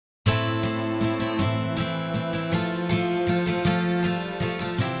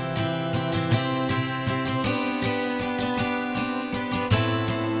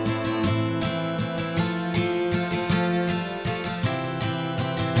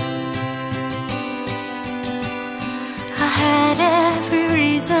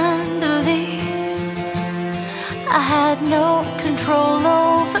I had no control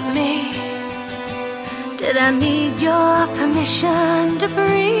over me. Did I need your permission to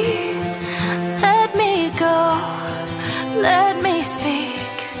breathe? Let me go, let me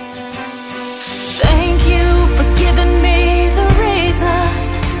speak. Thank you for giving me the reason,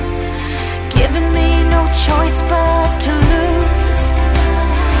 giving me no choice but to lose.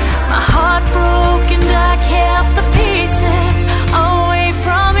 My heart broke and I kept the pieces away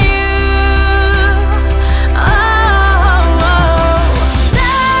from you.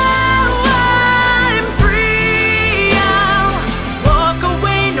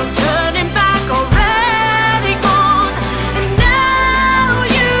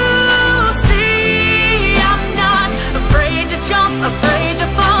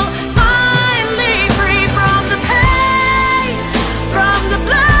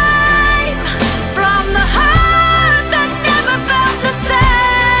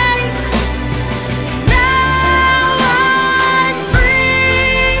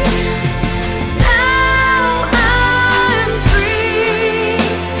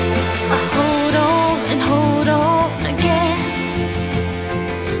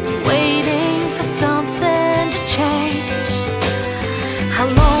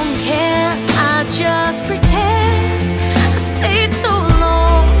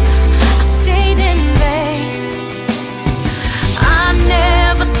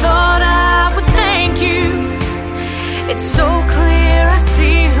 It's so clear I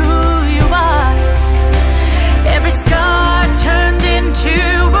see who you are. Every scar turned into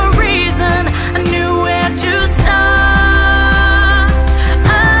a reason. I knew where to start.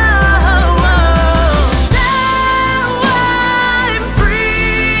 Oh, now I'm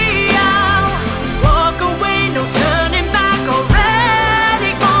free. I'll walk away, no turning back,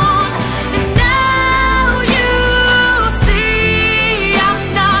 already gone. And now you see I'm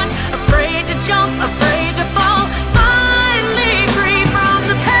not afraid to jump, afraid to fall.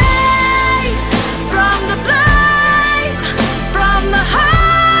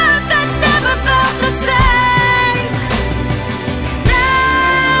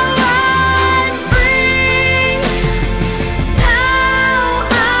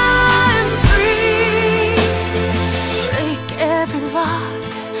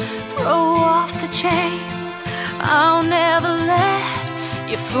 I'll never let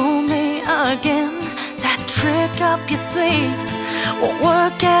you fool me again. That trick up your sleeve won't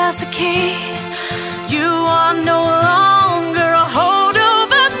work as a key. You are no longer